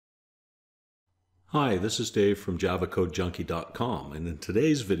Hi, this is Dave from JavaCodeJunkie.com, and in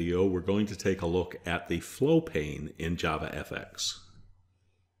today's video we're going to take a look at the FlowPane in JavaFX.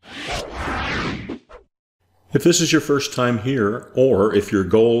 If this is your first time here, or if your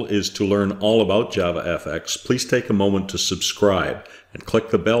goal is to learn all about JavaFX, please take a moment to subscribe and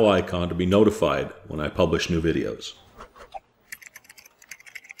click the bell icon to be notified when I publish new videos.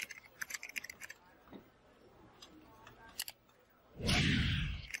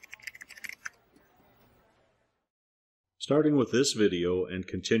 Starting with this video and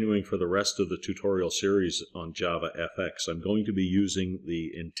continuing for the rest of the tutorial series on JavaFX, I'm going to be using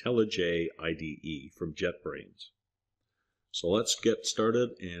the IntelliJ IDE from JetBrains. So let's get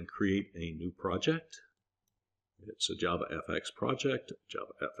started and create a new project. It's a JavaFX project,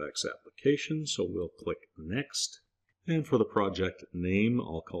 JavaFX application, so we'll click Next. And for the project name,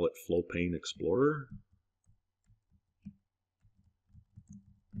 I'll call it FlowPane Explorer.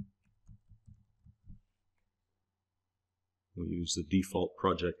 We'll use the default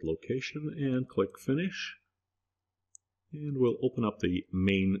project location and click Finish. And we'll open up the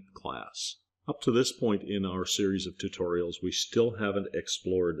main class. Up to this point in our series of tutorials, we still haven't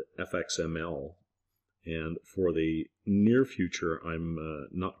explored FXML. And for the near future, I'm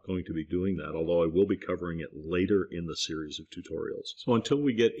not going to be doing that, although I will be covering it later in the series of tutorials. So until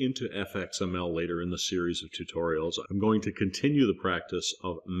we get into FXML later in the series of tutorials, I'm going to continue the practice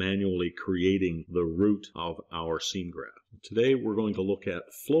of manually creating the root of our scene graph. Today we're going to look at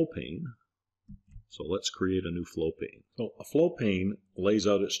FlowPane. So let's create a new FlowPane. So a FlowPane lays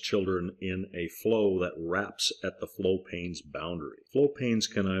out its children in a flow that wraps at the FlowPane's boundary. FlowPanes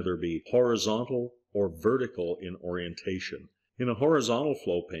can either be horizontal or vertical in orientation. In a horizontal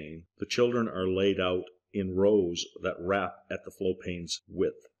FlowPane, the children are laid out in rows that wrap at the FlowPane's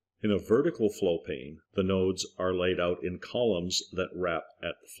width. In a vertical FlowPane, the nodes are laid out in columns that wrap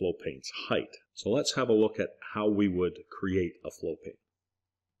at the FlowPane's height. So let's have a look at how we would create a FlowPane.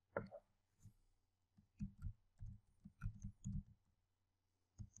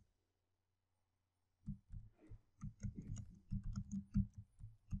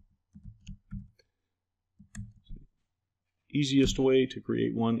 Easiest way to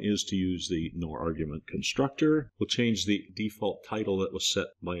create one is to use the noArgument constructor. We'll change the default title that was set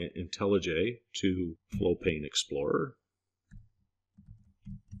by IntelliJ to FlowPane Explorer.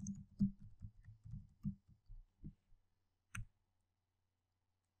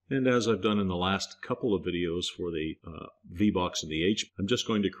 And as I've done in the last couple of videos for the VBox and the H, I'm just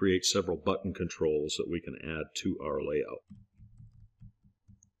going to create several button controls that we can add to our layout.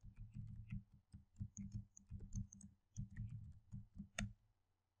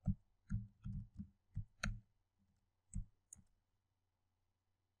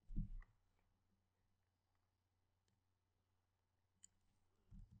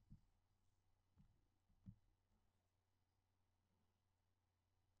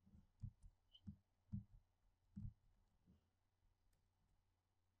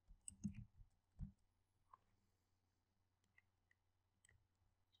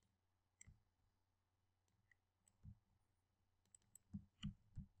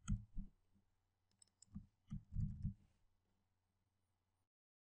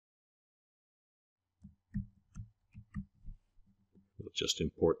 Just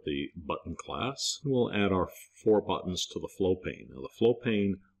import the button class. We'll add our 4 buttons to the FlowPane. Now the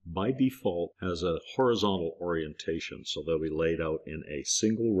FlowPane by default has a horizontal orientation, so they'll be laid out in a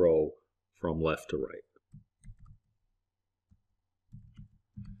single row from left to right.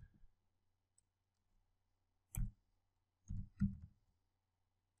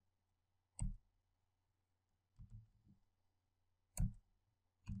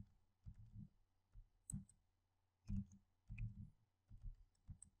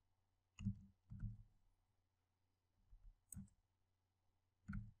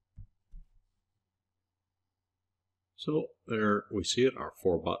 So there we see it, our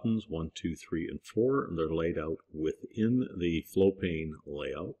 4 buttons, 1, 2, 3, and 4, and they're laid out within the FlowPane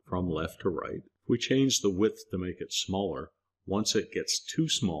layout from left to right. If we change the width to make it smaller, once it gets too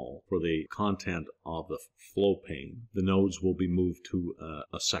small for the content of the FlowPane, the nodes will be moved to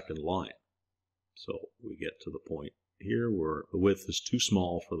a second line. So we get to the point here where the width is too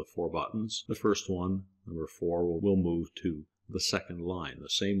small for the 4 buttons. The first one, number 4, will move to the second line. The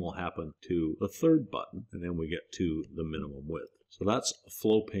same will happen to the 3rd button, and then we get to the minimum width. So that's a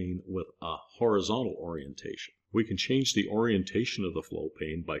FlowPane with a horizontal orientation. We can change the orientation of the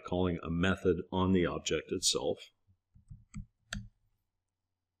FlowPane by calling a method on the object itself.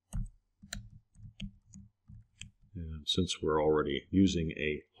 And since we're already using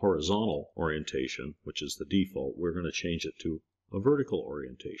a horizontal orientation, which is the default, we're going to change it to a vertical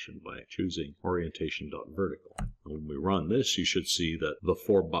orientation by choosing orientation.vertical. When we run this, you should see that the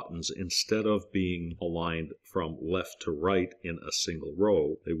 4 buttons, instead of being aligned from left to right in a single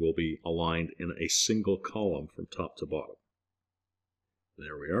row, they will be aligned in a single column from top to bottom.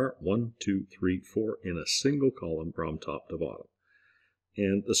 There we are, 1, 2, 3, 4 in a single column from top to bottom.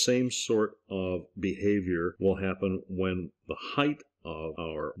 And the same sort of behavior will happen when the height of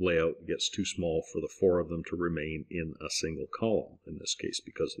our layout gets too small for the 4 of them to remain in a single column, in this case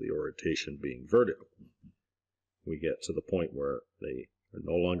because of the orientation being vertical. We get to the point where they are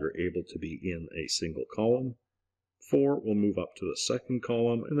no longer able to be in a single column. 4 will move up to the second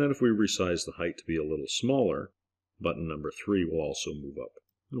column, and then if we resize the height to be a little smaller, button number 3 will also move up.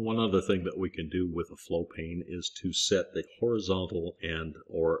 And one other thing that we can do with a FlowPane is to set the horizontal and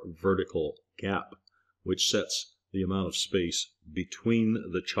or vertical gap, which sets the amount of space between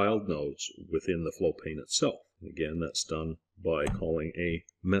the child nodes within the FlowPane itself. Again, that's done by calling a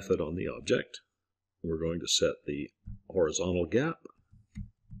method on the object. We're going to set the horizontal gap.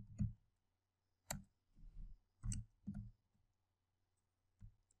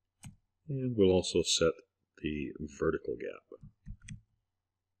 And we'll also set the vertical gap.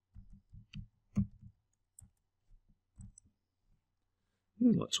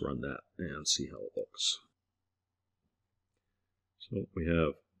 And let's run that and see how it looks. So we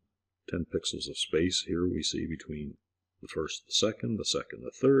have 10 pixels of space here we see between the first, the second, the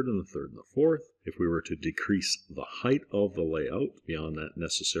third, and the third and the fourth. If we were to decrease the height of the layout beyond that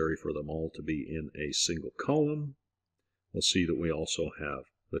necessary for them all to be in a single column, we'll see that we also have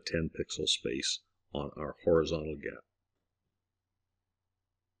the 10 pixel space on our horizontal gap.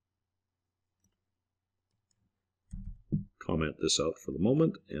 Comment this out for the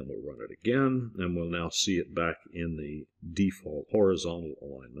moment, and we'll run it again, and we'll now see it back in the default horizontal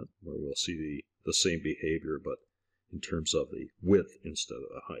alignment, where we'll see the same behavior, but in terms of the width instead of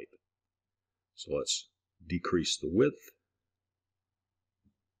the height. So let's decrease the width,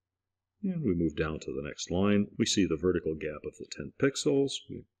 and we move down to the next line. We see the vertical gap of the 10 pixels.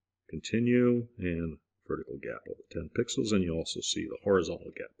 We continue, and vertical gap of the 10 pixels, and you also see the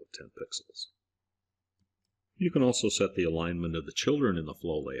horizontal gap of 10 pixels. You can also set the alignment of the children in the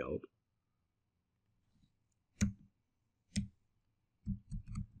flow layout.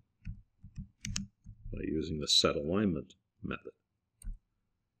 By using the set alignment method.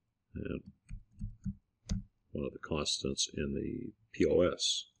 And one of the constants in the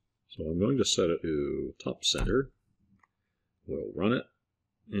POS. So I'm going to set it to top center. We'll run it.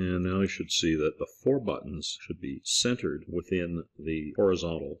 And now you should see that the 4 buttons should be centered within the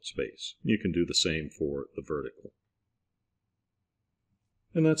horizontal space. You can do the same for the vertical.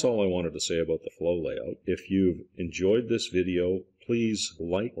 And that's all I wanted to say about the flow layout. If you've enjoyed this video, please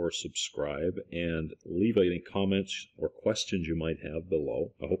like or subscribe and leave any comments or questions you might have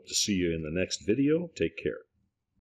below. I hope to see you in the next video. Take care.